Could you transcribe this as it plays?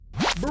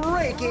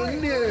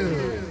Breaking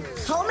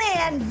news. Oh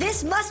man,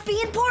 this must be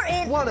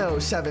important.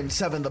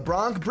 1077 The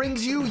Bronc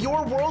brings you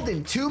your world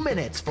in 2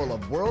 minutes, full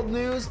of world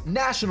news,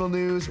 national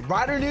news,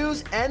 rider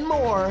news, and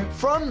more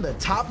from the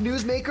top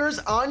newsmakers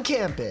on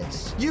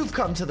campus. You've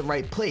come to the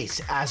right place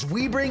as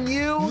we bring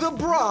you the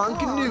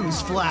Bronc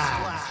News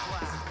Flash.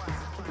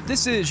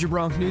 This is your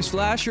Bronc News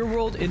Flash, your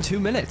world in 2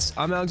 minutes.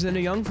 I'm Alexander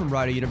Junge from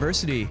Rider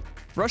University.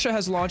 Russia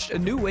has launched a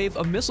new wave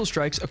of missile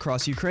strikes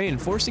across Ukraine,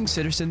 forcing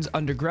citizens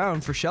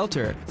underground for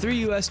shelter. 3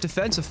 U.S.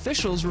 defense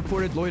officials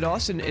reported Lloyd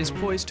Austin is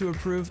poised to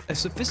approve a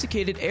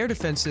sophisticated air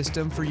defense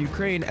system for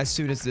Ukraine as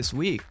soon as this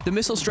week. The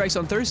missile strikes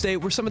on Thursday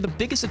were some of the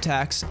biggest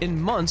attacks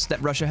in months that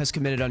Russia has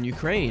committed on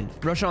Ukraine.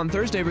 Russia on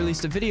Thursday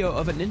released a video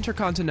of an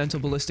intercontinental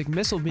ballistic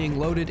missile being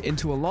loaded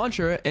into a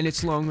launcher and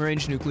its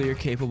long-range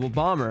nuclear-capable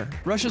bomber.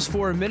 Russia's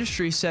foreign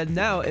ministry said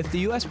now if the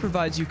U.S.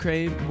 provides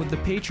Ukraine with the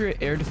Patriot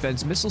air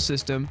defense missile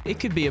system, it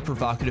could be a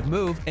provocative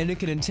move, and it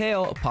could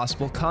entail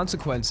possible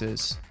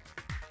consequences.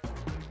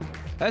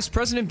 As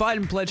President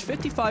Biden pledged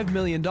 $55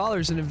 million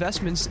in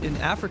investments in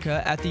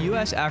Africa at the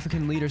U.S.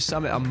 African Leaders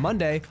Summit on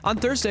Monday, on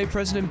Thursday,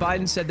 President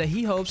Biden said that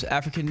he hopes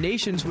African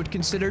nations would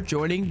consider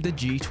joining the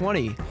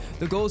G20.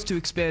 The goal is to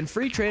expand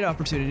free trade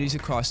opportunities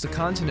across the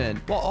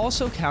continent, while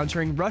also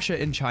countering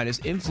Russia and China's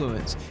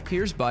influence.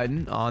 Here's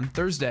Biden on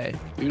Thursday.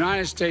 The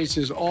United States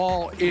is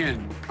all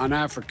in on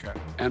Africa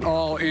and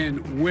all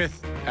in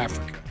with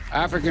Africa.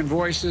 African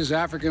voices,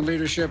 African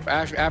leadership,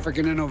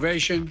 African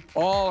innovation,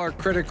 all are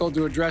critical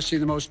to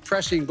addressing the most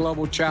pressing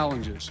global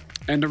challenges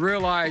and to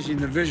realizing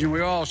the vision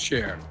we all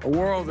share, a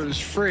world that is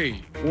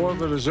free, a world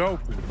that is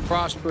open,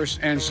 prosperous,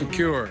 and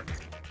secure.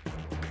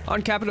 On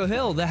Capitol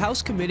Hill, the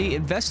House committee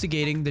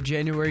investigating the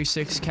January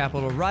 6th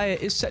Capitol riot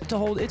is set to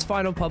hold its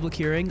final public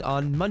hearing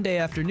on Monday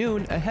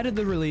afternoon ahead of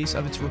the release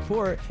of its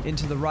report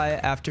into the riot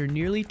after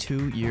nearly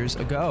 2 years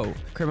ago.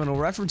 Criminal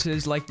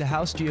references like the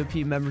House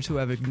GOP members who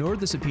have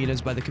ignored the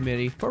subpoenas by the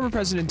committee, former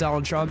President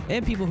Donald Trump,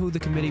 and people who the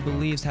committee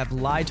believes have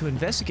lied to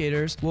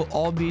investigators will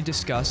all be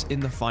discussed in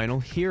the final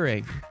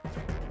hearing.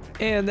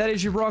 And that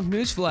is your Bronc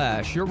News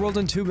Flash, your world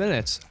in 2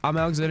 minutes. I'm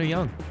Alexander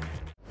Junge.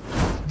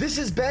 This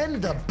has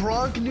been the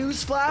Bronc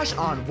News Flash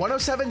on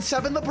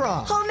 1077 The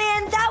Bronc. Oh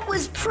man, that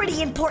was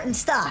pretty important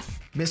stuff.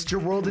 Missed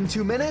your world in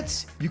 2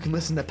 minutes? You can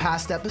listen to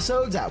past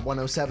episodes at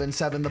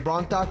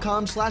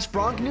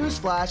 1077thebronc.com/Bronc News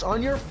Flash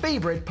on your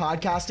favorite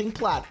podcasting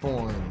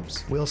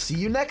platforms. We'll see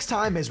you next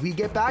time as we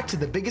get back to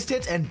the biggest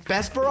hits and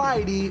best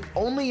variety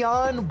only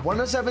on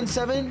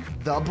 1077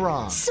 The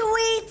Bronc.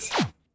 Sweet.